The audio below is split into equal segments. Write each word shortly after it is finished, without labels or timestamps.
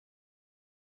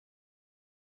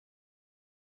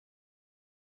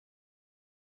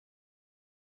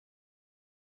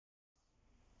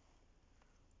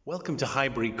Welcome to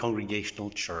Highbury Congregational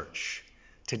Church.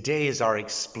 Today is our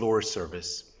Explore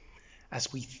service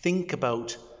as we think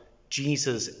about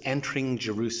Jesus entering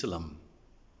Jerusalem.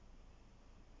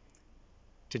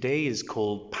 Today is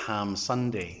called Palm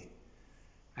Sunday,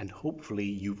 and hopefully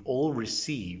you've all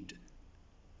received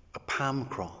a palm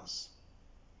cross.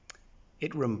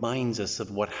 It reminds us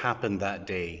of what happened that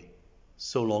day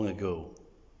so long ago.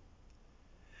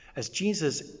 As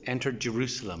Jesus entered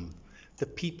Jerusalem, the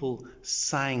people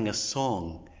sang a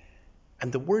song,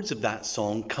 and the words of that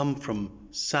song come from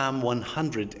Psalm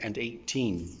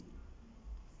 118.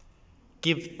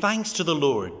 Give thanks to the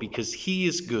Lord because he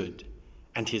is good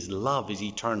and his love is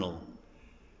eternal.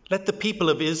 Let the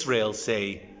people of Israel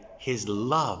say, his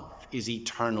love is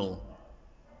eternal.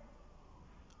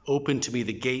 Open to me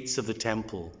the gates of the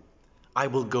temple. I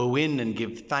will go in and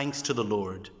give thanks to the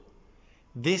Lord.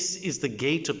 This is the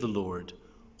gate of the Lord.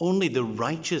 Only the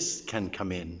righteous can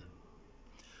come in.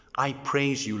 I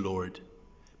praise you, Lord,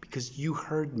 because you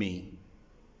heard me,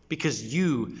 because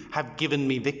you have given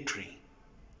me victory.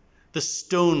 The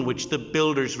stone which the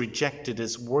builders rejected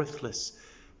as worthless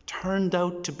turned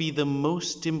out to be the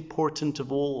most important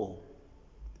of all.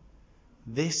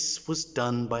 This was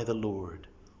done by the Lord.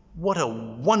 What a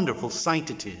wonderful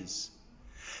sight it is.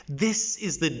 This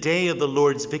is the day of the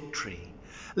Lord's victory.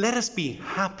 Let us be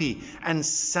happy and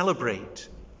celebrate.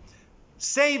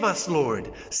 Save us,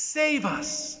 Lord, save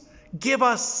us. Give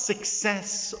us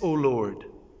success, O Lord.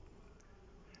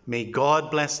 May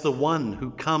God bless the one who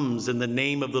comes in the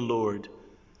name of the Lord.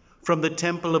 From the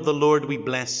temple of the Lord we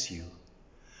bless you.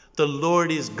 The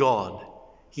Lord is God.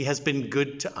 He has been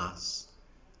good to us.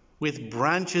 With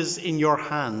branches in your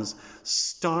hands,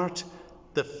 start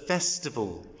the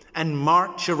festival and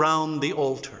march around the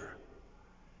altar.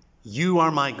 You are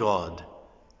my God,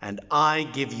 and I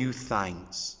give you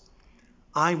thanks.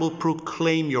 I will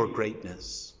proclaim your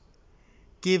greatness.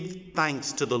 Give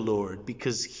thanks to the Lord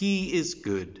because he is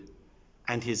good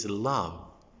and his love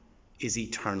is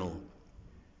eternal.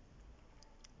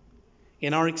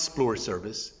 In our Explore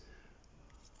service,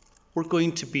 we're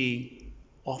going to be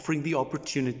offering the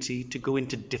opportunity to go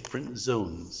into different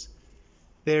zones.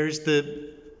 There's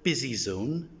the busy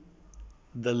zone,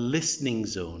 the listening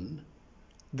zone,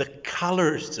 the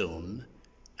color zone,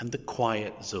 and the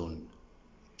quiet zone.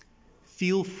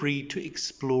 Feel free to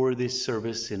explore this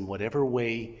service in whatever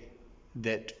way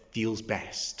that feels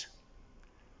best.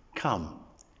 Come,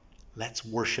 let's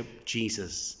worship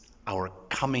Jesus, our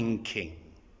coming King.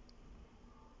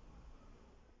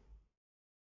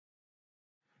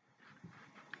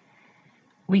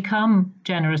 We come,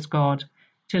 generous God,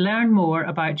 to learn more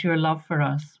about your love for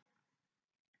us.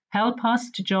 Help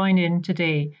us to join in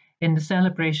today in the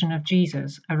celebration of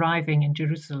Jesus arriving in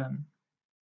Jerusalem.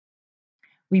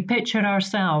 We picture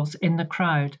ourselves in the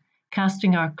crowd,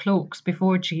 casting our cloaks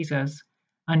before Jesus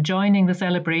and joining the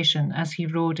celebration as he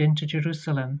rode into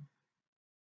Jerusalem.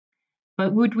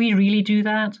 But would we really do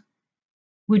that?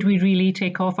 Would we really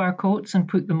take off our coats and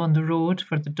put them on the road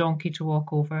for the donkey to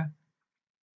walk over?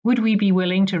 Would we be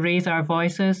willing to raise our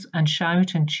voices and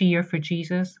shout and cheer for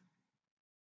Jesus?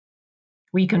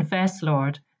 We confess,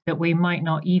 Lord, that we might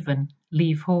not even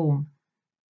leave home,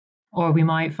 or we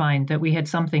might find that we had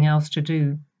something else to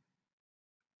do.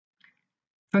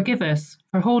 Forgive us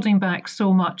for holding back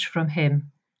so much from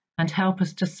him, and help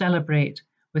us to celebrate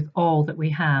with all that we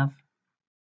have.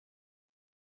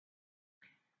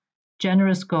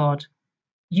 Generous God,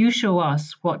 you show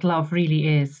us what love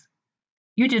really is.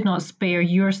 You did not spare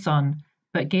your Son,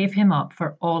 but gave him up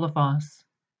for all of us.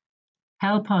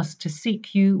 Help us to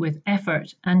seek you with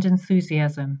effort and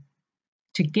enthusiasm,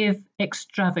 to give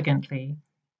extravagantly,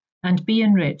 and be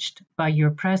enriched by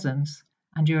your presence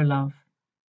and your love.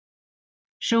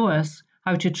 Show us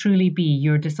how to truly be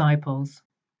your disciples.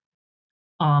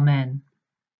 Amen.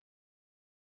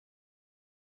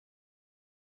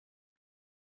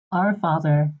 Our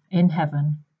Father in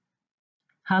heaven,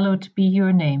 hallowed be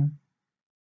your name.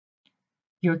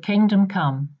 Your kingdom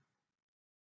come.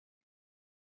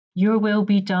 Your will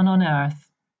be done on earth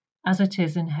as it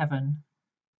is in heaven.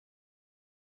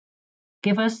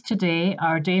 Give us today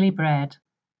our daily bread,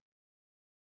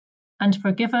 and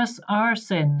forgive us our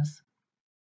sins,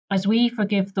 as we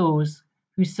forgive those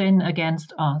who sin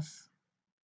against us.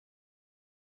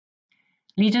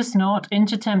 Lead us not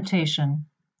into temptation,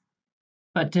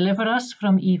 but deliver us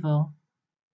from evil.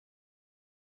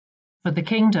 For the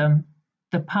kingdom,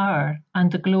 the power,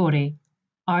 and the glory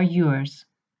are yours,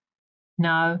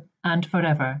 now and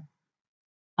forever.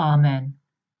 Amen.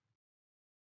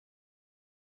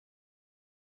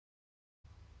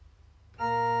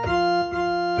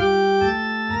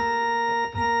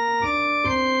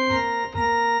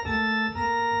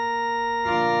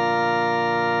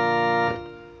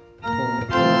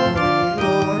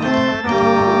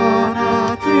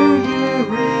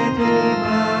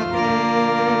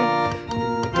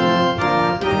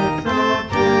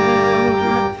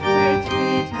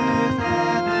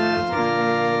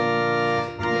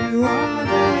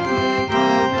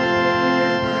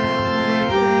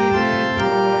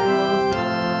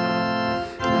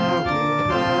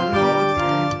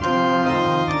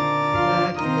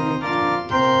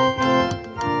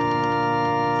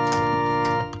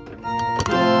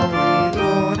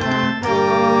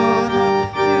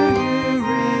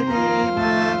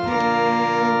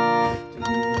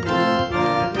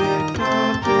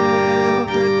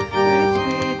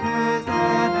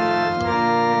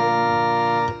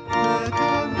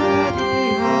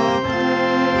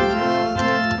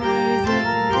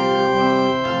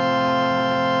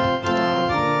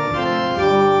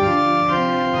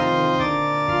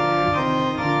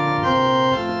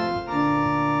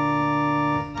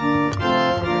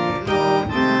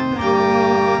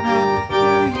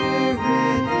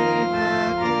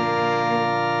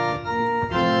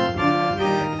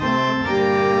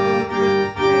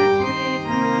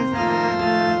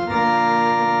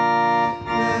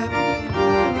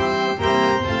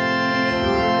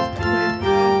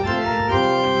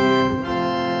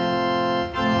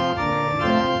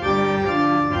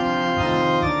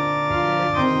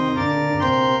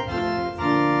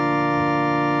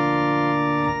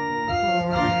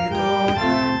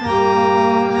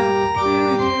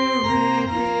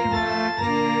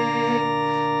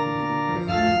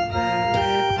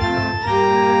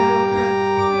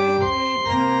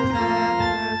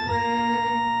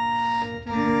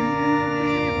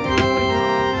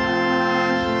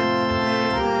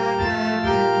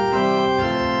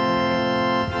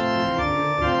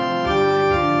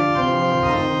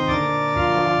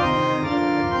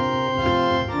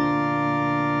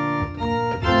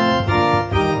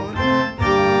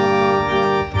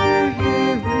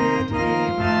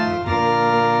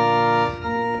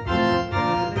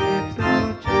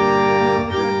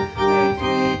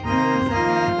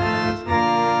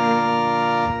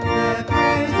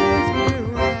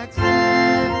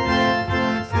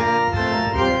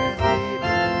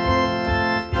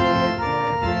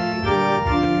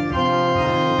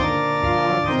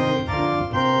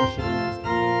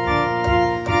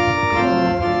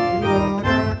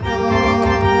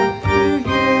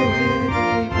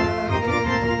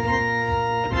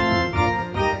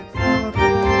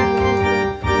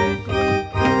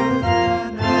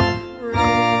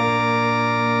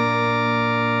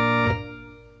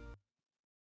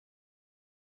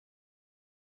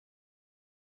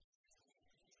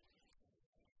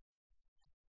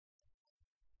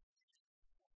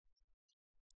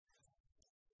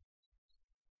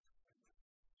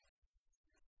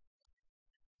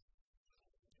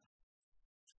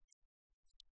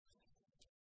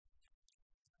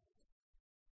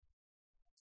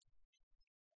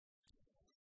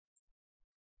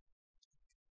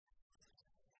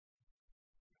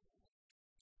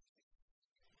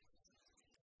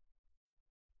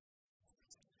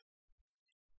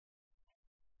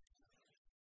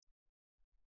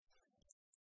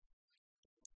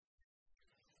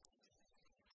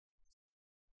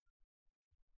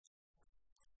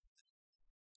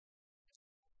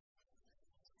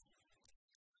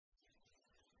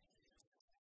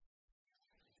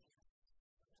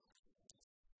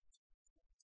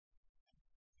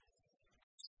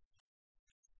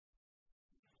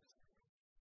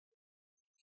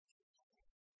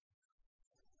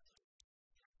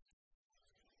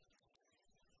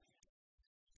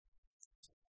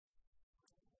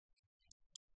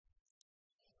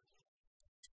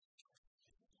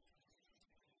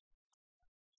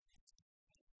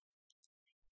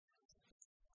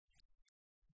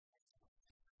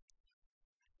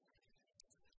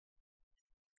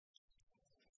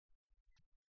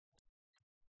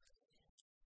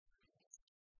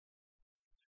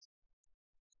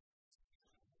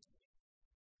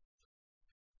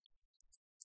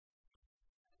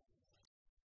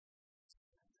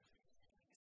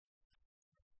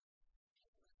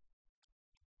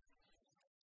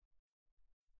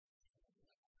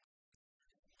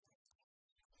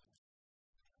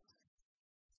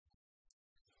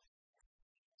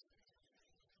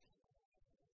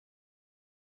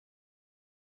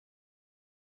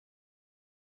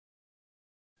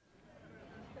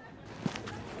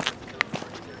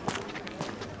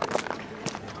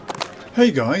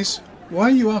 Hey guys, why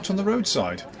are you out on the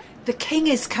roadside? The king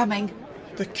is coming.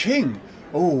 The king?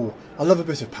 Oh, I love a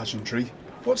bit of pageantry.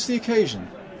 What's the occasion?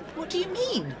 What do you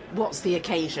mean? What's the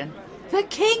occasion? The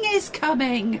king is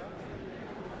coming.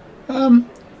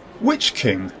 Which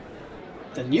king?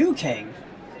 The new king?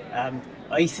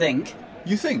 I think.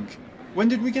 You think? When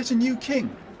did we get a new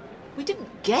king? We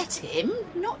didn't get him,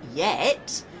 not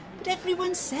yet. But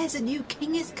everyone says a new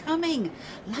king is coming,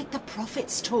 like the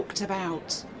prophets talked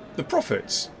about. The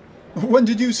prophets? When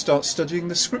did you start studying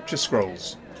the scripture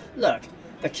scrolls? Look,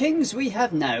 the kings we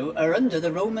have now are under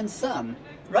the Roman thumb,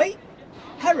 right?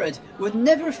 Herod would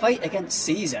never fight against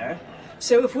Caesar,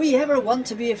 so if we ever want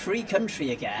to be a free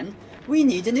country again, we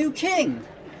need a new king.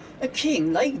 A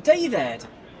king like David.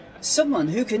 Someone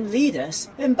who can lead us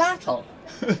in battle.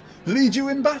 Lead you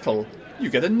in battle? You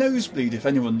get a nosebleed if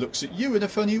anyone looks at you in a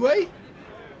funny way.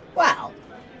 Well,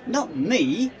 not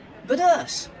me, but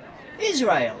us.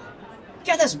 Israel.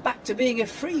 Get us back to being a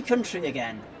free country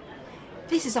again.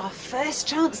 This is our first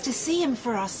chance to see him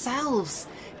for ourselves,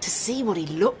 to see what he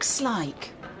looks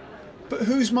like. But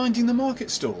who's minding the market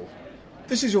stall?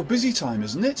 This is your busy time,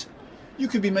 isn't it? You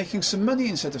could be making some money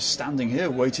instead of standing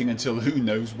here waiting until who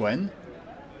knows when.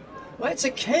 Well, it's a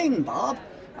king, Bob.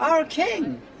 Our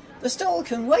king. The stall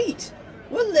can wait.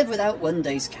 We'll live without one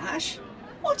day's cash.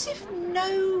 What if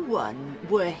no one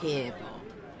were here, Bob?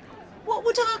 What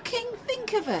would our king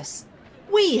think of us?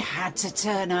 We had to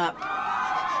turn up.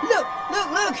 Look,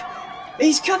 look, look!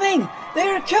 He's coming!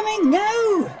 They're coming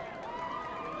now!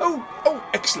 Oh,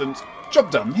 excellent. Job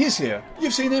done. He's here.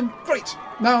 You've seen him? Great.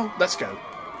 Now, let's go.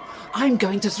 I'm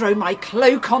going to throw my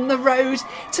cloak on the road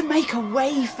to make a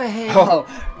way for him. Oh,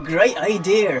 great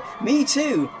idea. Me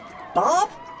too. Bob?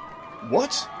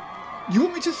 What? You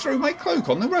want me to throw my cloak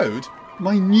on the road?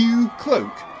 My new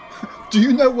cloak? Do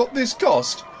you know what this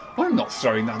cost? I'm not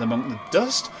throwing that among the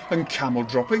dust and camel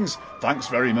droppings. Thanks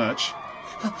very much.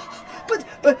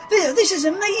 But this is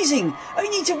amazing. I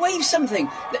need to wave something.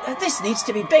 This needs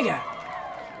to be bigger.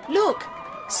 Look,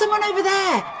 someone over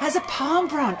there has a palm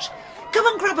branch. Go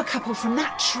and grab a couple from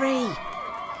that tree.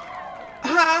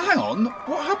 Hang on.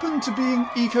 What happened to being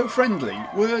eco-friendly?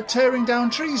 We're tearing down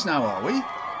trees now, are we?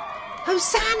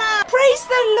 Hosanna! Praise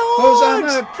the Lord!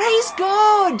 Hosanna! Praise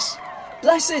God!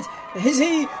 Blessed is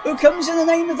he who comes in the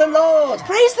name of the Lord.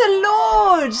 Praise the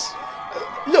Lord!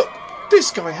 Look,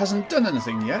 this guy hasn't done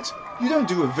anything yet. You don't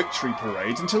do a victory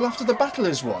parade until after the battle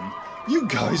is won. You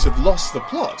guys have lost the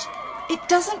plot. It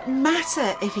doesn't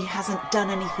matter if he hasn't done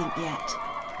anything yet.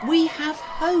 We have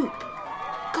hope.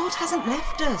 God hasn't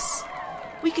left us.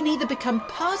 We can either become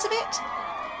part of it,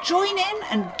 join in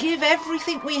and give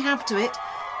everything we have to it,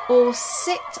 or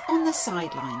sit on the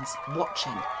sidelines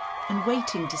watching and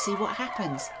waiting to see what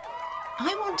happens.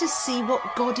 I want to see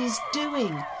what God is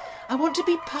doing. I want to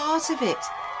be part of it.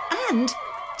 And,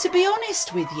 to be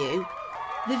honest with you,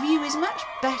 the view is much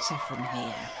better from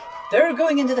here. They're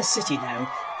going into the city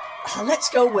now. Let's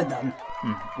go with them.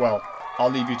 Well, I'll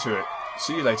leave you to it.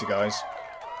 See you later, guys.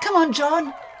 Come on,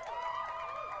 John.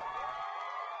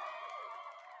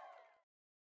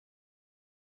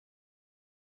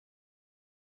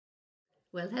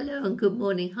 Well, hello and good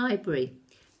morning, Highbury.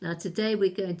 Now, today we're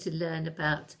going to learn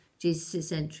about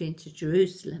Jesus' entry into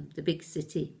Jerusalem, the big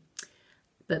city.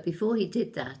 But before he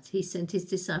did that, he sent his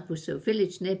disciples to a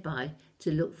village nearby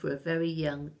to look for a very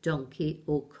young donkey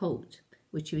or colt,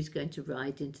 which he was going to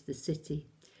ride into the city.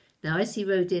 Now, as he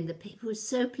rode in, the people were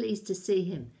so pleased to see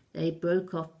him. They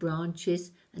broke off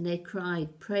branches and they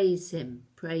cried, "Praise him,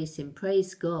 praise him,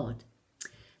 praise God."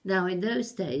 Now, in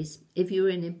those days, if you were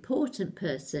an important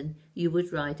person, you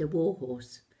would ride a war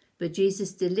horse. But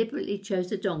Jesus deliberately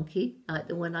chose a donkey, like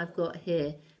the one I've got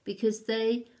here, because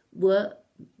they were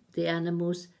the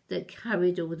animals that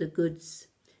carried all the goods.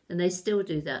 And they still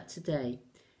do that today.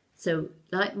 So,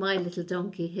 like my little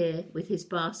donkey here with his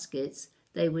baskets,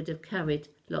 they would have carried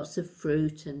lots of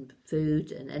fruit and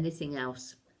food and anything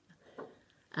else.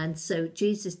 And so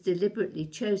Jesus deliberately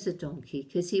chose a donkey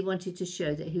because he wanted to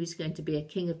show that he was going to be a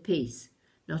king of peace,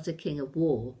 not a king of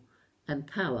war and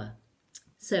power.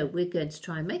 So we're going to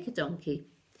try and make a donkey.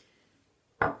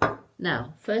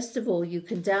 Now, first of all, you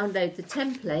can download the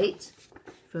template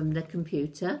from the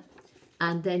computer,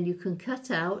 and then you can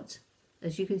cut out,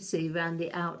 as you can see, around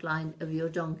the outline of your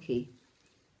donkey.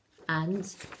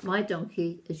 And my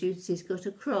donkey, as you can see, has got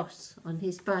a cross on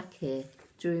his back here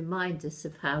to remind us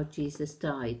of how Jesus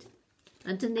died.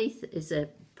 Underneath is a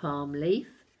palm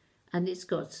leaf, and it's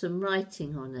got some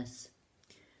writing on us.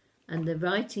 And the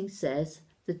writing says,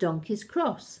 "The donkey's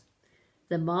cross.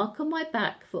 The mark on my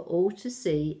back for all to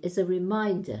see is a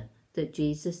reminder that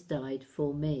Jesus died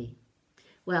for me."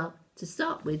 Well, to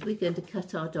start with, we're going to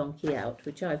cut our donkey out,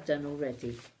 which I've done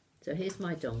already. So here's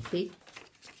my donkey.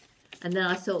 And then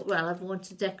I thought, well, I want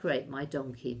to decorate my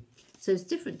donkey. So there's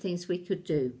different things we could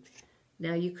do.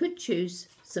 Now you could choose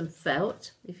some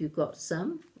felt, if you've got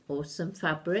some, or some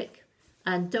fabric.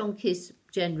 And donkeys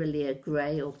generally are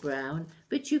grey or brown,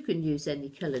 but you can use any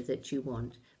colour that you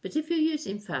want. But if you're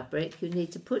using fabric, you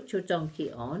need to put your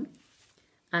donkey on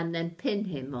and then pin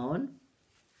him on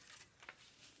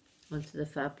onto the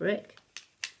fabric,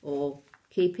 or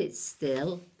keep it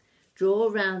still. Draw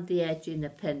around the edge in a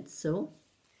pencil,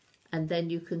 and then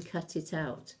you can cut it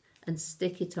out and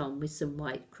stick it on with some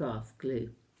white craft glue.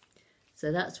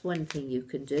 So that's one thing you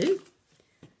can do.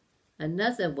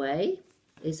 Another way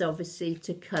is obviously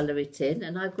to colour it in,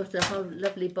 and I've got a whole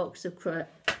lovely box of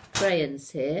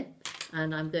crayons here,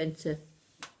 and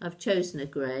I've chosen a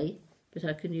grey, but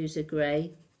I can use a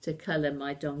grey to colour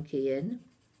my donkey in.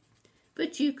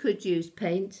 But you could use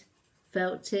paint,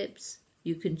 felt tips,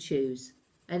 you can choose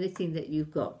anything that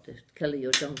you've got to colour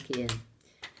your donkey in.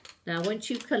 Now once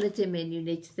you've coloured him in, you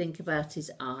need to think about his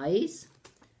eyes.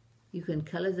 You can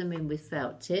colour them in with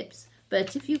felt tips,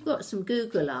 but if you've got some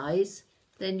Google eyes,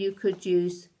 then you could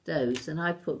use those, and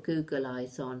I put Google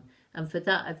eyes on, and for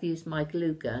that I've used my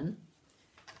glue gun,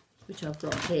 which I've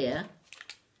got here.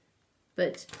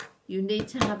 But you need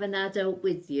to have an adult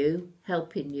with you,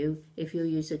 helping you, if you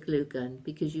use a glue gun,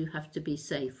 because you have to be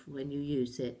safe when you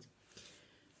use it.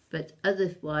 But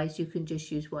otherwise you can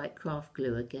just use white craft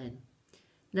glue again.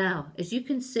 Now, as you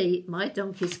can see, my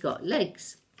donkey's got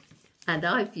legs, and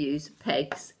I've used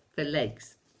pegs for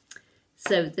legs.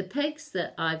 So the pegs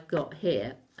that I've got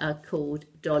here are called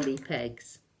dolly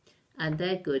pegs, and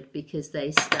they're good because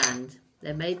they stand.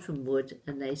 They're made from wood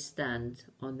and they stand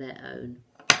on their own.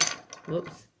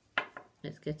 Whoops.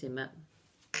 Let's get him up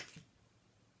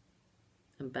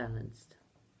and balanced.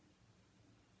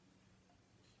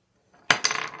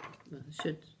 Well,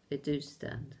 they do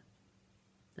stand.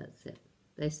 That's it.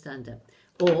 They stand up.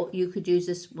 Or you could use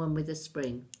this one with a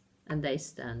spring, and they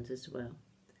stand as well.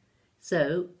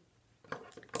 So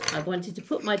I wanted to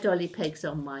put my dolly pegs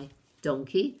on my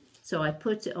donkey, so I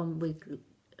put it on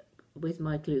with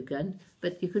my glue gun,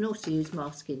 but you can also use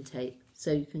masking tape.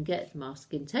 So you can get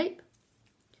masking tape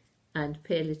and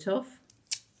peel it off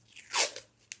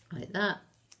like that,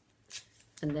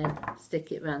 and then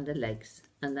stick it around the legs,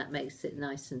 and that makes it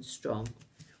nice and strong.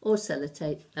 Or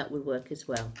sellotape, that would work as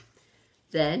well.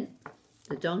 Then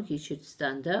the donkey should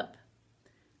stand up,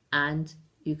 and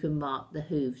you can mark the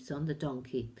hooves on the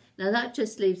donkey. Now that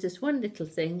just leaves us one little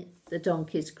thing, the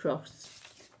donkey's cross,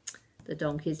 the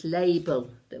donkey's label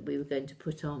that we were going to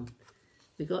put on.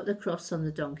 We got the cross on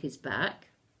the donkey's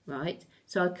back, right?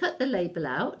 So I cut the label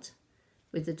out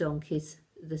with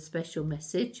the special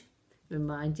message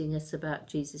reminding us about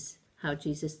Jesus, how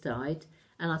Jesus died.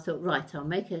 And I thought, right, I'll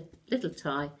make a little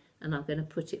tie and I'm going to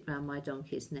put it around my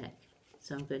donkey's neck.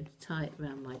 So I'm going to tie it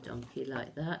around my donkey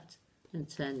like that and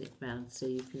turn it round so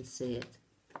you can see it.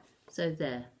 So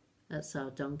there, that's our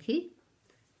donkey.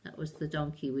 That was the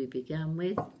donkey we began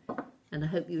with. And I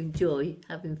hope you enjoy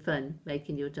having fun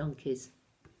making your donkeys.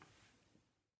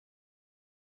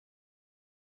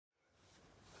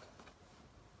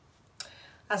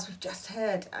 As we've just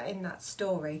heard in that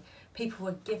story, people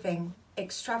were giving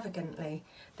extravagantly.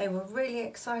 They were really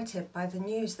excited by the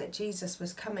news that Jesus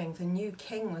was coming, the new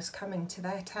king was coming to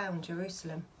their town,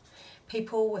 Jerusalem.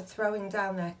 People were throwing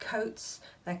down their coats,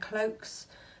 their cloaks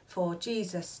for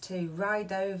Jesus to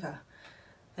ride over.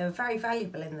 They were very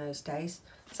valuable in those days.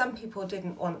 Some people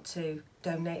didn't want to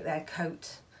donate their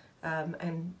coat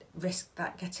and risk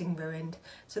that getting ruined.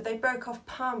 So they broke off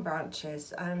palm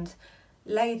branches and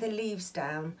lay the leaves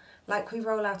down like we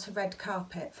roll out a red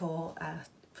carpet for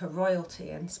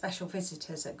royalty and special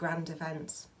visitors at grand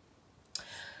events.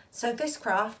 So this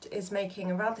craft is making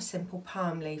a rather simple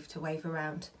palm leaf to wave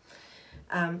around.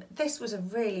 This was a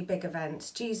really big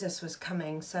event. Jesus was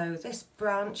coming, so this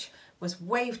branch was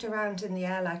waved around in the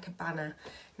air like a banner.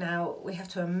 Now we have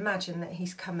to imagine that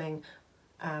he's coming,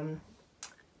 and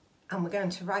we're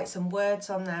going to write some words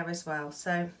on there as well.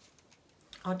 So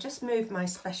I'll just move my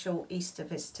special Easter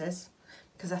visitors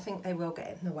because I think they will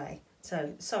get in the way.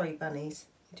 So sorry bunnies,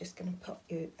 I'm just going to put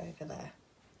you over there.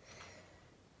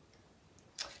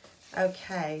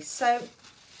 Okay, so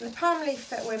the palm leaf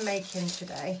that we're making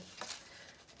today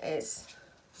is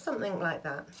something like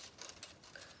that.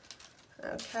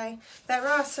 Okay, there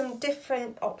are some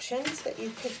different options that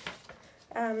you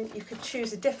could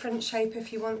choose a different shape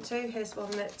if you want to. Here's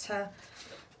one that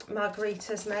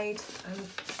Margarita's made, and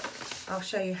I'll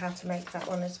show you how to make that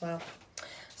one as well.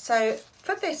 So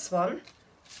for this one,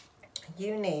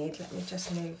 you need, let me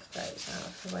just move those out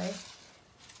of the way.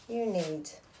 You need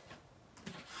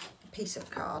a piece of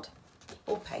card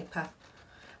or paper.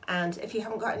 And if you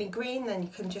haven't got any green, then you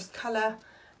can just colour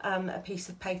a piece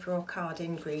of paper or card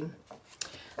in green.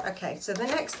 Okay, so the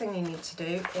next thing you need to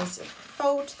do is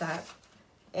fold that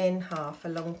in half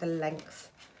along the length,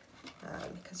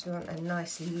 because we want a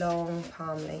nice long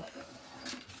palm leaf.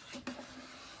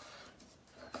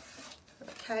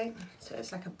 Okay, so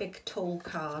it's like a big tall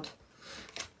card.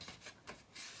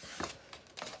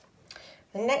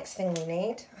 The next thing we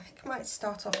need, I think I might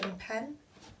start off in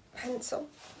pencil.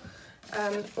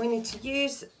 We need to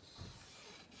use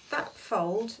that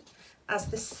fold as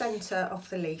the centre of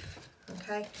the leaf.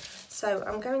 Okay, so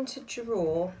I'm going to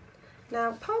draw.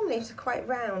 Now palm leaves are quite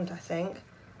round, I think,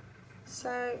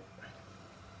 so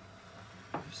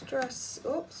just draw,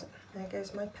 oops, there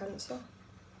goes my pencil,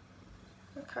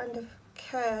 a kind of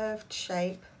curved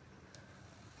shape,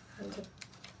 and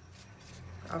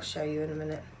I'll show you in a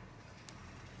minute.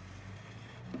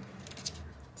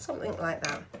 Something like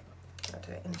that. I'll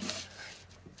do it in a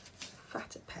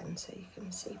fatter pen so you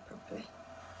can see properly.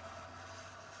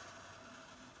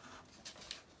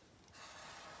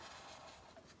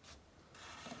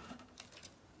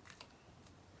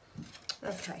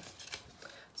 Okay,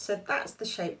 so that's the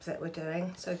shape that we're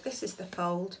doing. So this is the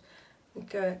fold. We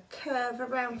go curve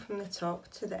around from the top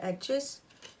to the edges,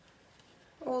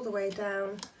 all the way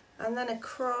down, and then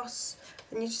across,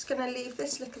 and you're just going to leave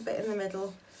this little bit in the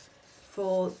middle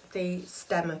for the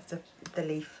stem of the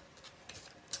leaf.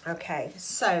 Okay,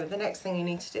 so the next thing you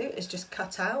need to do is just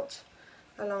cut out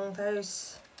along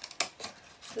those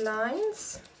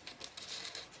lines.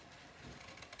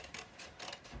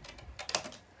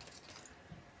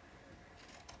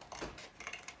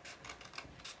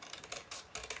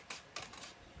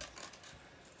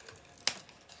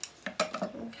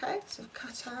 Okay, so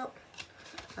cut out,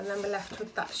 and then we're left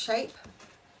with that shape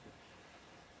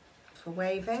for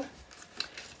waving.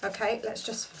 Okay, let's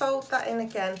just fold that in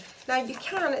again. Now you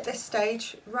can at this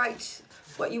stage write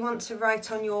what you want to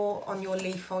write on your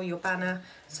leaf or your banner.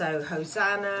 So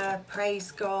Hosanna,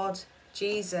 praise God,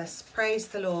 Jesus, praise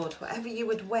the Lord, whatever you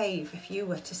would wave if you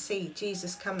were to see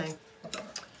Jesus coming.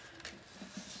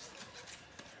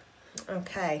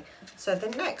 Okay, so the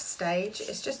next stage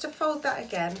is just to fold that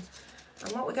again,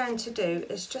 and what we're going to do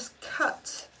is just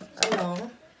cut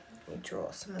along. Let me draw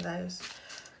some of those.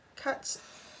 Cut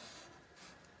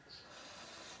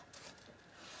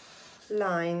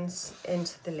lines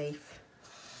into the leaf.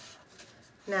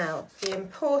 Now the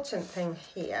important thing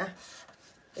here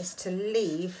is to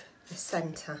leave the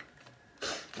centre.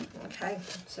 Okay,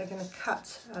 so we're going to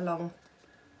cut along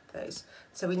those.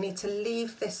 So we need to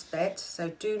leave this bit, so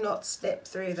do not snip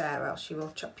through there, else you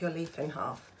will chop your leaf in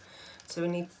half. So we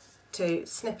need to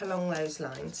snip along those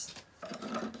lines.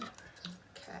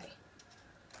 Okay.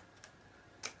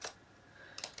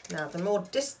 Now the more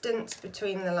distance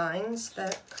between the lines,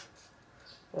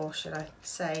 or should I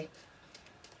say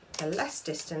the less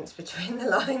distance between the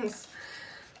lines,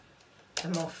 the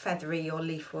more feathery your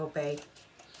leaf will be.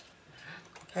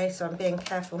 Okay, so I'm being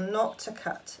careful not to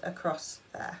cut across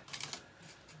there.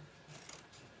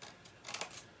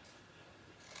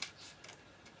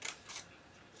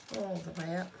 All the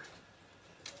way up.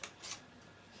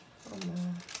 One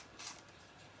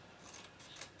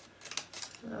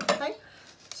more. Okay,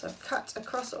 so I've cut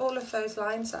across all of those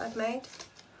lines that I've made,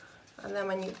 and then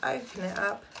when you open it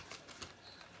up,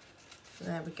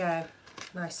 there we go,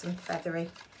 nice and feathery.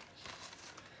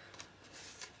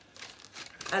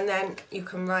 And then you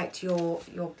can write your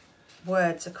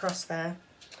words across there.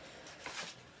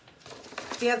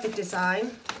 The other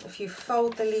design, if you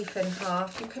fold the leaf in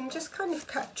half, you can just kind of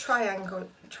cut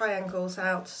triangles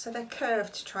out, so they're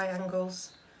curved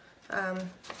triangles,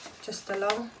 just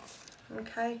along,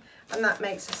 okay, and that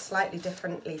makes a slightly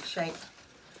different leaf shape.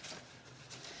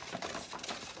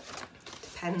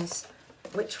 Depends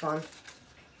which one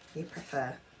you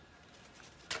prefer.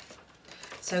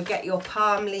 So get your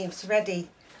palm leaves ready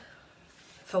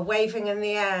for waving in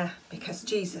the air, because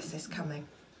Jesus is coming.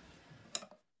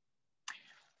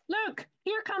 Look,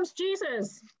 here comes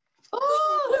Jesus.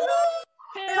 Oh,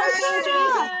 Here comes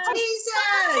Jesus!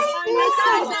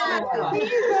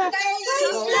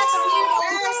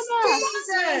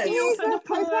 Heal for the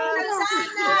poor.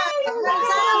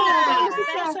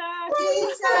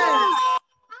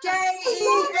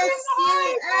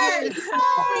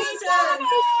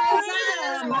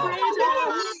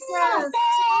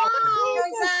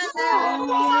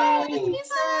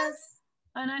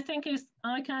 And I think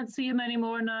I can't see him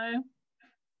anymore now.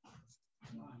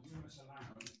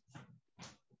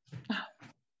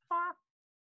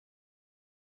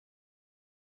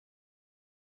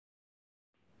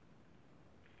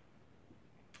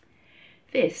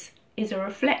 This is a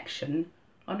reflection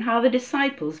on how the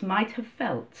disciples might have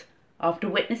felt after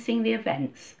witnessing the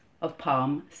events of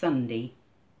Palm Sunday.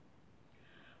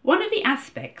 One of the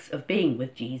aspects of being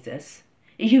with Jesus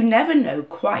is you never know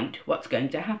quite what's going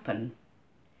to happen.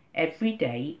 Every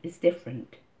day is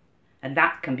different, and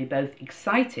that can be both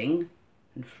exciting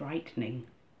and frightening,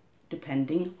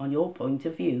 depending on your point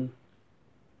of view.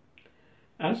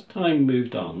 As time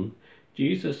moved on,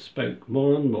 Jesus spoke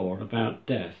more and more about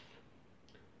death,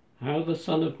 how the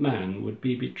Son of Man would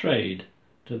be betrayed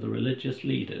to the religious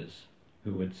leaders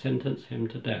who would sentence him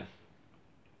to death.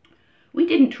 We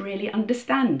didn't really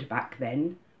understand back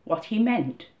then what he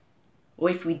meant, or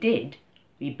if we did,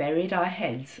 we buried our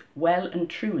heads well and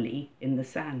truly in the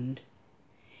sand.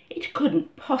 It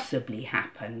couldn't possibly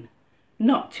happen,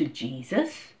 not to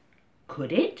Jesus,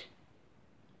 could it?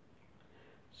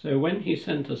 So when he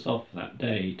sent us off that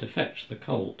day to fetch the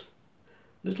colt,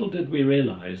 little did we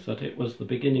realise that it was the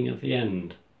beginning of the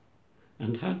end,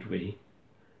 and had we,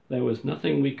 there was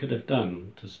nothing we could have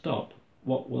done to stop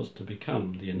what was to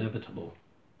become the inevitable.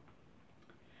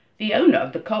 The owner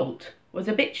of the colt was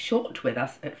a bit short with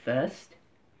us at first.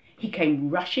 He came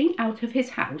rushing out of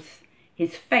his house,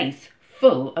 his face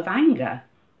full of anger.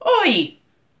 "Oi!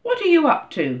 What are you up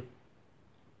to?"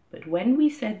 But when we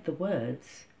said the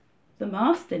words, "The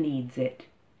master needs it,"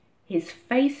 his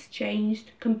face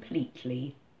changed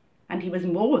completely, and he was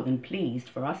more than pleased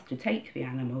for us to take the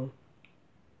animal.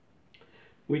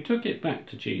 We took it back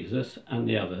to Jesus and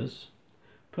the others,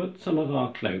 put some of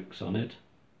our cloaks on it,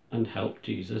 and helped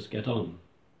Jesus get on.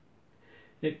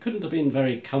 It couldn't have been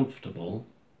very comfortable,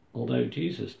 although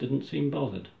Jesus didn't seem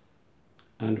bothered,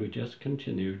 and we just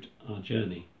continued our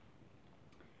journey.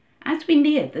 As we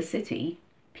neared the city,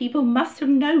 people must have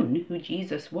known who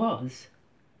Jesus was,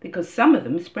 because some of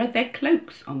them spread their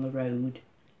cloaks on the road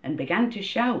and began to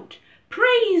shout,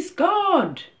 "Praise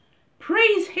God!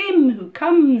 Praise him who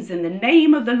comes in the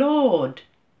name of the Lord!"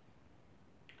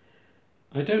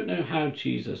 I don't know how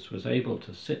Jesus was able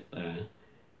to sit there,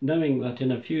 knowing that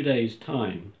in a few days'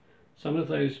 time, some of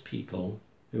those people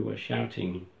who were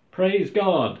shouting, "Praise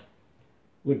God!"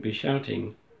 would be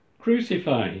shouting,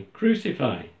 "Crucify!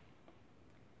 Crucify!"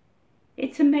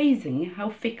 It's amazing how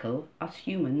fickle us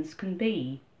humans can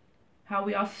be, how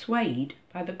we are swayed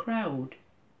by the crowd.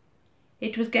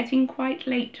 It was getting quite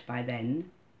late by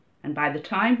then, and by the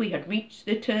time we had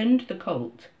returned the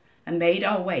colt and made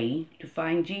our way to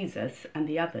find Jesus and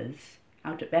the others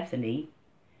out at Bethany,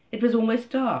 it was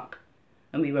almost dark,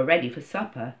 and we were ready for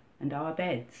supper and our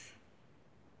beds.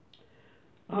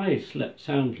 I slept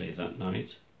soundly that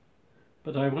night,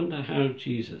 but I wonder how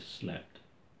Jesus slept,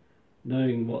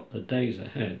 knowing what the days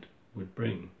ahead would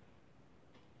bring.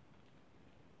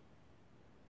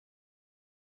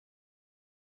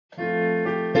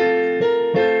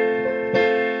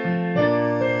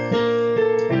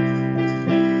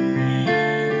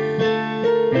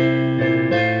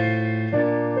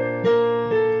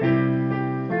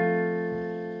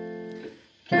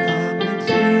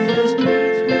 See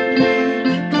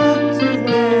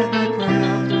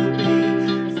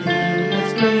a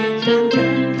strange and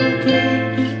gentle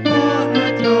king on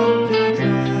a donkey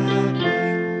track.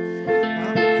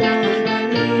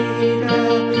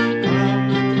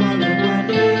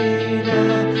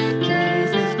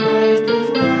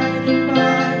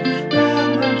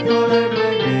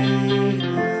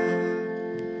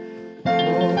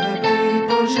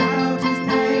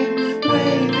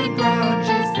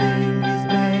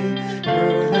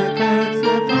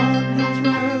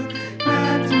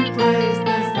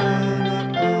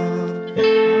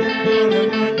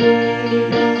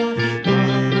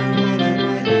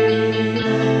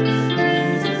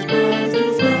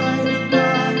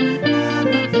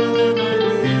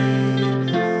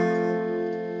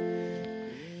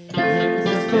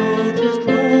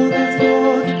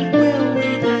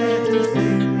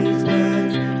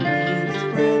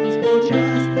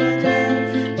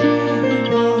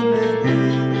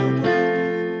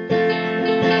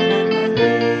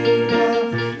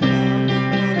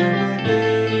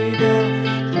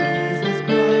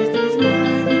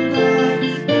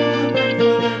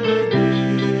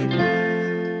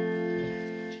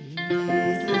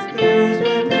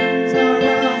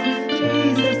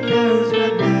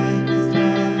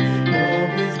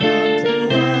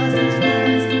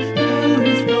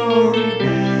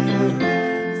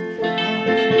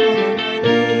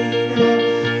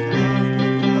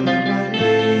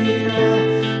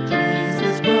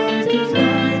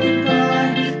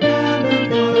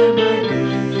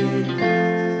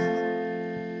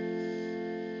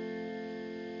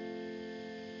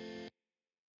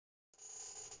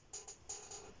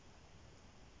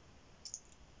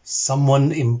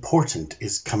 Someone important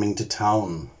is coming to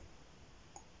town.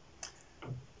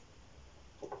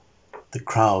 The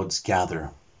crowds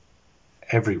gather.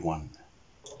 Everyone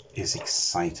is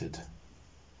excited.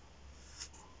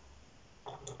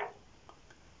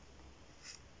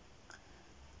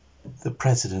 The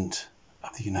President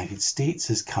of the United States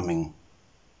is coming.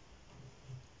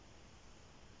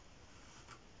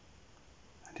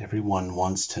 And everyone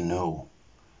wants to know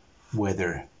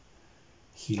whether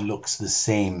he looks the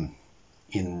same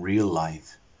in real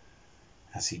life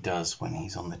as he does when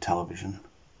he's on the television.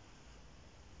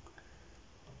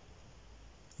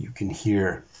 You can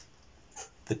hear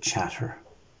the chatter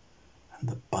and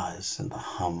the buzz and the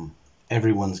hum.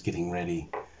 Everyone's getting ready.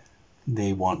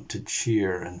 They want to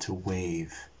cheer and to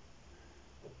wave.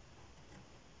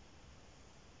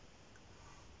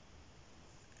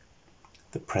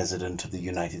 The President of the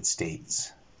United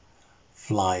States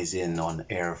flies in on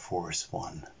Air Force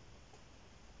One.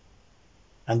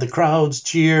 And the crowds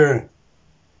cheer.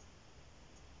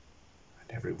 And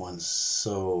everyone's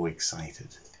so excited.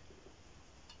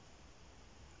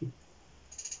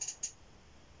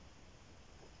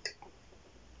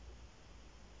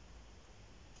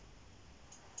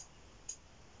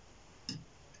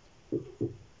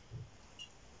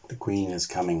 The Queen is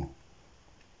coming.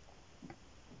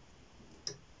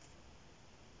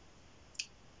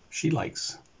 She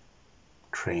likes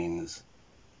trains.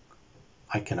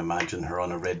 I can imagine her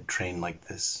on a red train like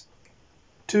this.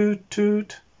 Toot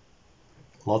toot.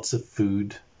 Lots of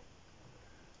food.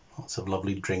 Lots of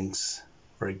lovely drinks.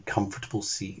 Very comfortable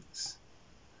seats.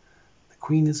 The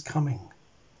Queen is coming.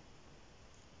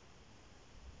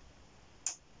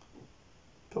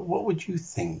 But what would you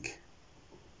think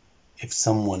if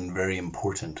someone very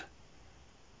important,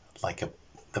 like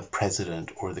the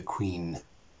President or the Queen,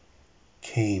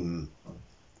 came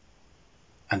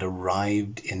and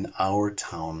arrived in our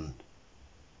town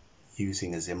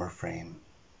using a Zimmer frame?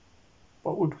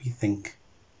 What would we think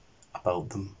about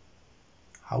them?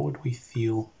 How would we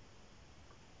feel?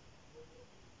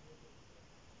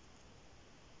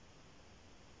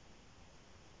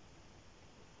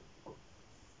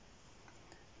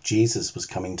 Jesus was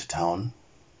coming to town.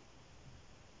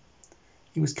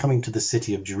 He was coming to the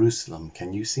city of Jerusalem,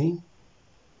 can you see?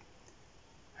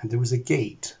 And there was a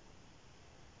gate,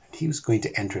 and he was going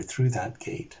to enter through that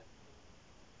gate.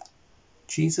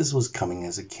 Jesus was coming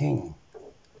as a king.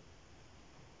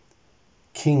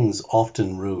 Kings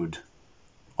often rode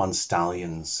on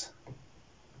stallions,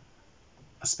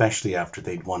 especially after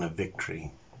they'd won a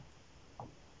victory.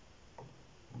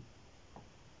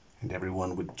 And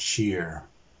everyone would cheer.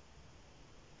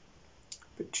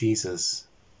 But Jesus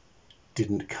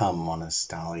didn't come on a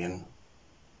stallion.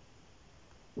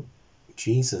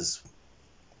 Jesus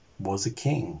was a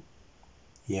king,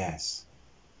 yes,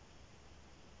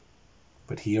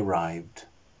 but he arrived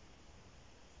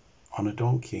on a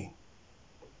donkey,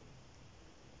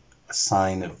 a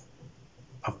sign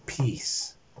of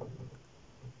peace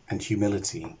and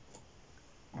humility.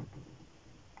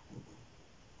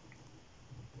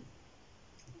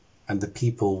 And the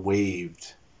people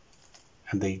waved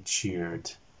and they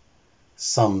cheered.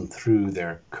 Some threw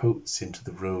their coats into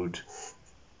the road.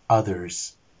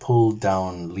 Others pulled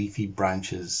down leafy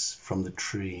branches from the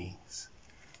trees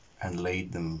and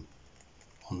laid them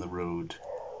on the road.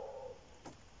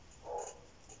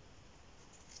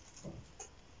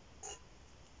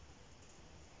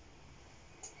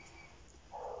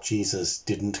 Jesus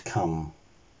didn't come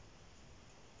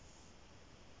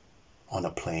on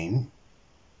a plane.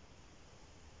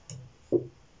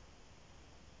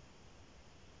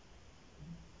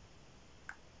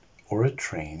 Or a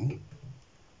train.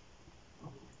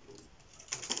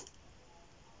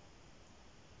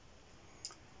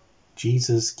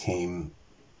 Jesus came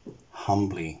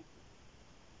humbly.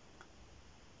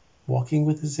 Walking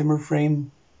with a Zimmer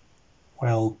frame?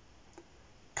 Well,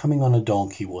 coming on a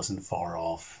donkey wasn't far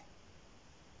off.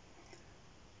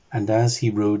 And as he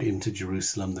rode into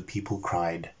Jerusalem, the people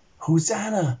cried,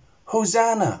 "Hosanna!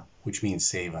 Hosanna!" which means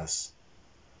save us.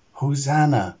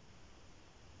 Hosanna!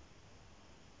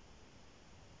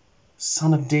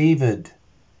 Son of David!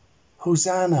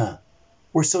 Hosanna!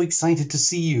 We're so excited to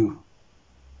see you.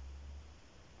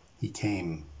 He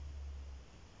came,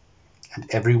 and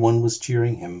everyone was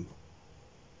cheering him.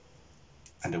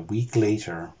 And a week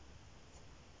later,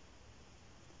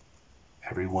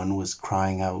 everyone was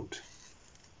crying out,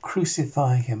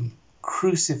 "Crucify him!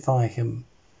 Crucify him!"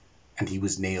 And he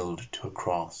was nailed to a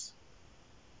cross.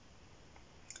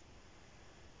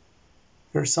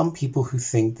 There are some people who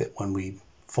think that when we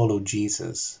follow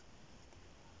Jesus,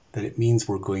 that it means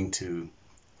we're going to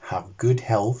have good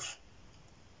health,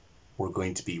 we're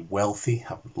going to be wealthy,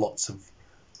 have lots of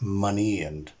money,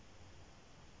 and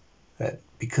that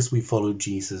because we follow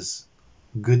Jesus,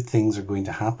 good things are going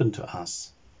to happen to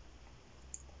us.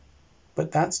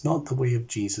 But that's not the way of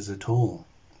Jesus at all.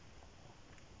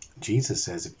 Jesus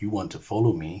says, if you want to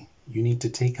follow me, you need to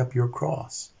take up your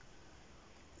cross.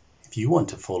 If you want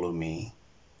to follow me,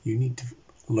 you need to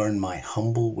learn my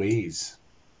humble ways.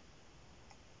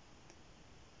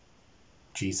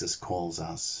 Jesus calls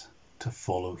us to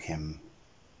follow him.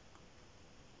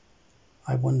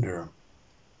 I wonder,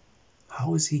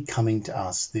 how is he coming to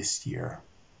us this year?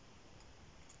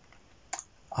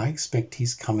 I expect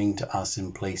he's coming to us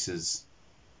in places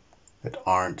that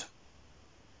aren't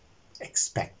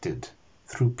expected,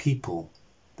 through people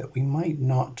that we might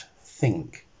not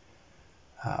think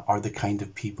are the kind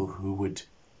of people who would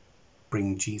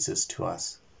bring Jesus to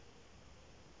us.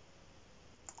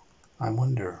 I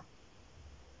wonder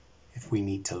if we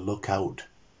need to look out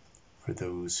for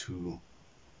those who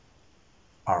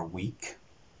are weak,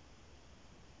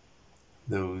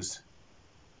 those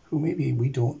who maybe we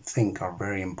don't think are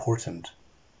very important,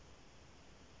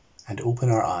 and open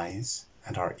our eyes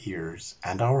and our ears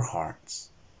and our hearts,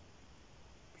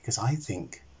 because I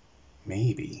think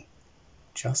maybe,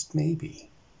 just maybe,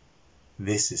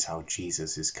 this is how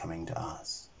Jesus is coming to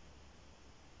us.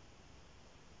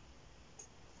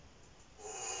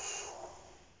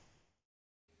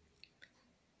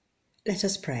 Let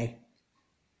us pray.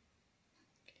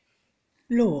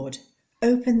 Lord,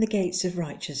 open the gates of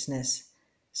righteousness,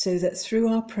 so that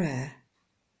through our prayer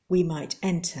we might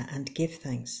enter and give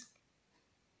thanks.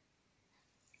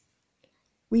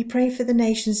 We pray for the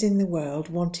nations in the world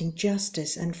wanting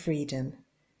justice and freedom,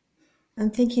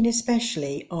 and thinking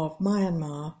especially of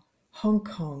Myanmar, Hong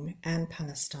Kong and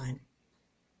Palestine.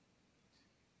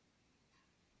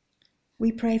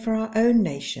 We pray for our own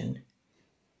nation,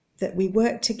 that we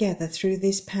work together through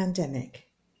this pandemic,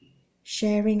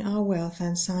 sharing our wealth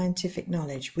and scientific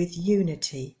knowledge with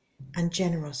unity and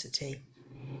generosity.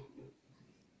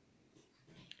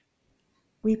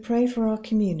 We pray for our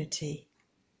community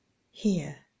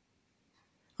here,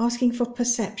 asking for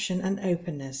perception and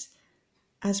openness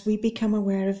as we become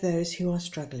aware of those who are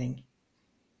struggling,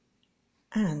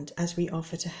 and as we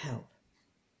offer to help.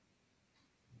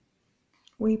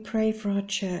 We pray for our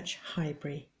church,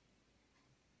 Highbury,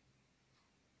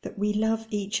 that we love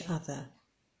each other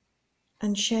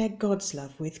and share God's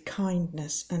love with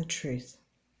kindness and truth.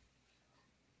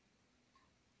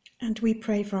 And we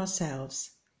pray for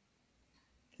ourselves,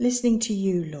 listening to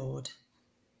you, Lord,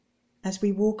 as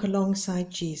we walk alongside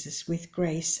Jesus with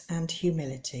grace and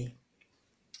humility.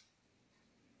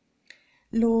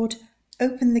 Lord,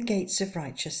 open the gates of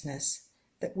righteousness,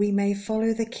 that we may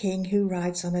follow the King who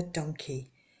rides on a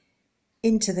donkey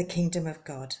into the kingdom of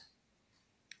God.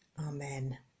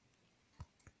 Amen.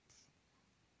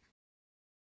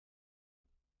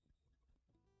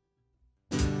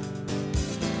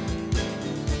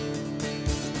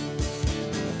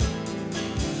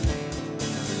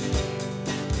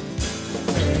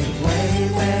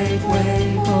 Make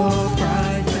way for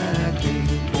Christ the King.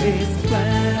 His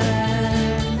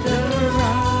splendor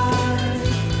rise.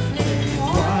 Make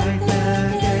wide the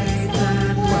gates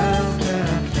and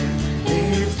welcome Him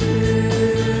into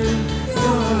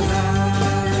your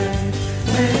life.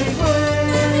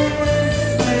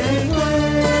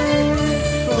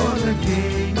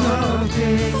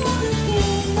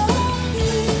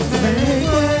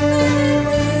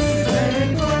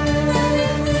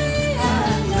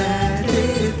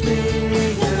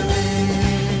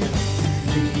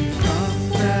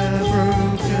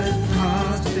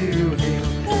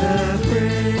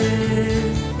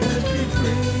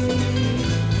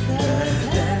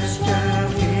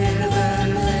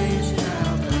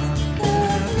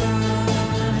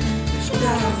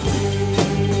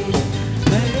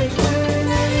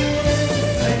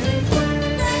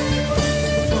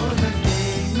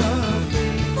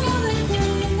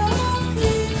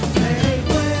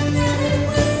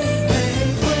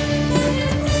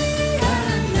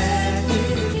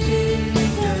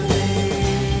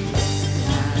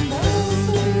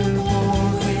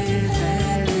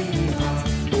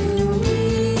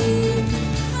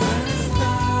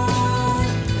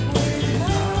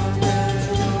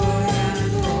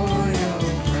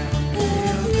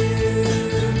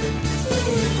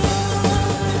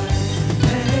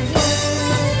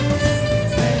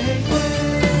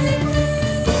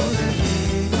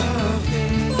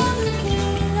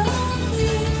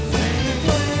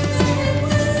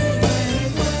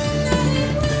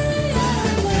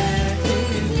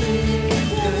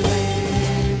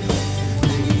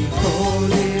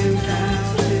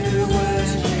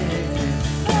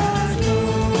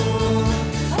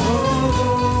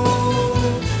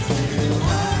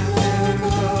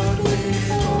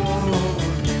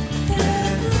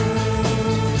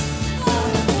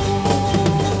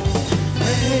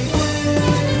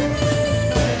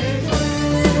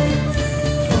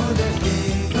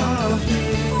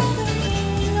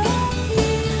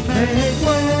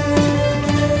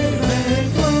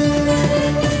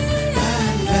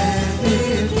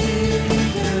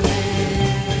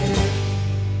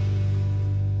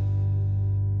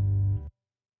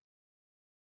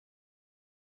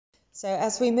 So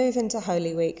as we move into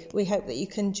Holy Week, we hope that you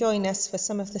can join us for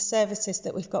some of the services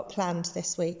that we've got planned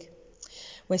this week.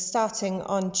 We're starting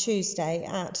on Tuesday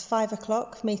at 5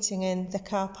 o'clock, meeting in the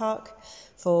car park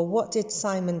for What Did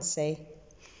Simon See?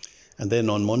 And then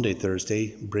on Monday,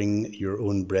 Thursday, bring your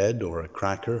own bread or a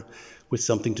cracker with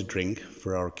something to drink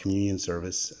for our communion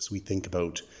service as we think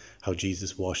about how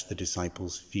Jesus washed the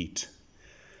disciples' feet.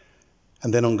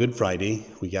 And then on Good Friday,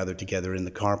 we gather together in the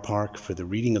car park for the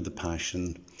reading of the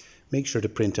Passion. Make sure to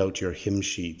print out your hymn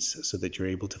sheets so that you're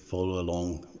able to follow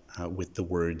along with the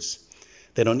words.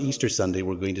 Then on Easter Sunday,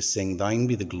 we're going to sing Thine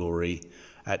Be the Glory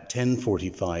at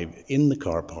 10:45 in the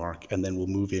car park, and then we'll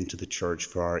move into the church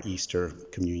for our Easter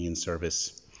communion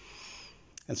service.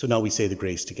 And so now we say the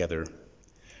grace together.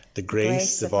 The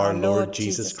grace of our Lord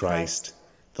Jesus Christ,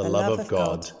 the love of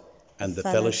God, and the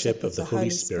fellowship of the Holy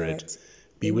Spirit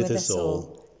be with us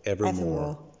all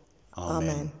evermore.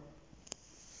 Amen.